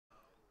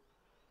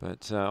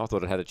But I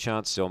thought it had a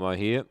chance, Selmo,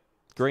 here.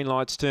 Green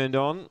light's turned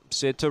on,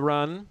 set to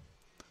run.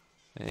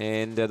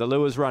 And the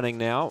lure's running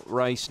now.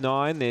 Race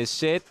 9, they're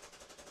set.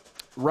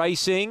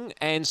 Racing,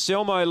 and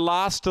Selmo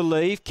last to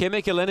leave.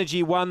 Chemical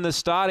Energy won the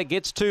start. It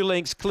gets 2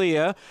 lengths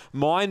clear.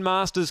 Mine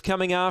Masters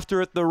coming after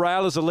at the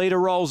rail as the leader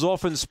rolls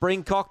off, and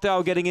Spring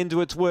Cocktail getting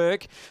into its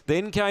work.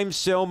 Then came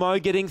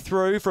Selmo getting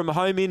through from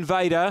Home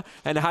Invader,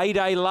 and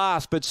Heyday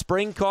last, but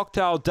Spring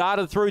Cocktail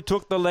darted through,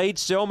 took the lead.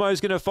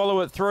 Selmo's going to follow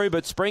it through,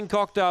 but Spring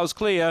Cocktail's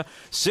clear.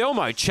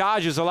 Selmo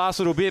charges the last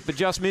little bit, but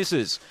just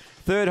misses.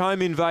 Third,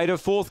 Home Invader.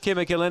 Fourth,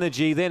 Chemical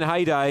Energy. Then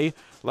Heyday.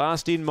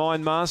 Last in,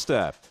 Mine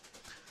Master.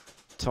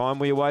 Time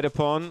we await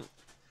upon.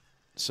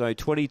 So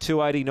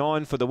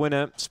 22.89 for the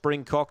winner,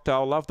 Spring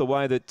Cocktail. Love the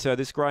way that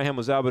this greyhound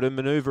was able to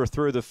manoeuvre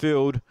through the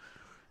field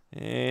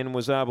and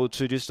was able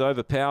to just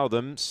overpower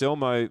them.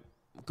 Selmo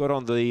got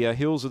on the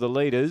heels of the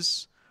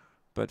leaders,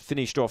 but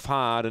finished off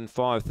hard. And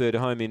 5, third,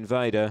 Home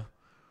Invader.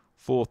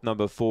 Fourth,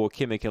 number 4,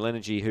 Chemical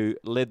Energy, who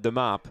led them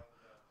up,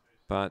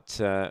 but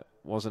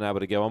wasn't able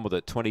to go on with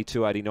it.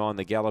 22.89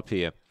 the gallop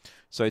here.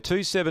 So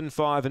 2, 7,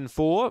 5 and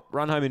 4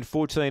 run home in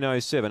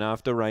 14.07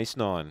 after race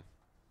 9.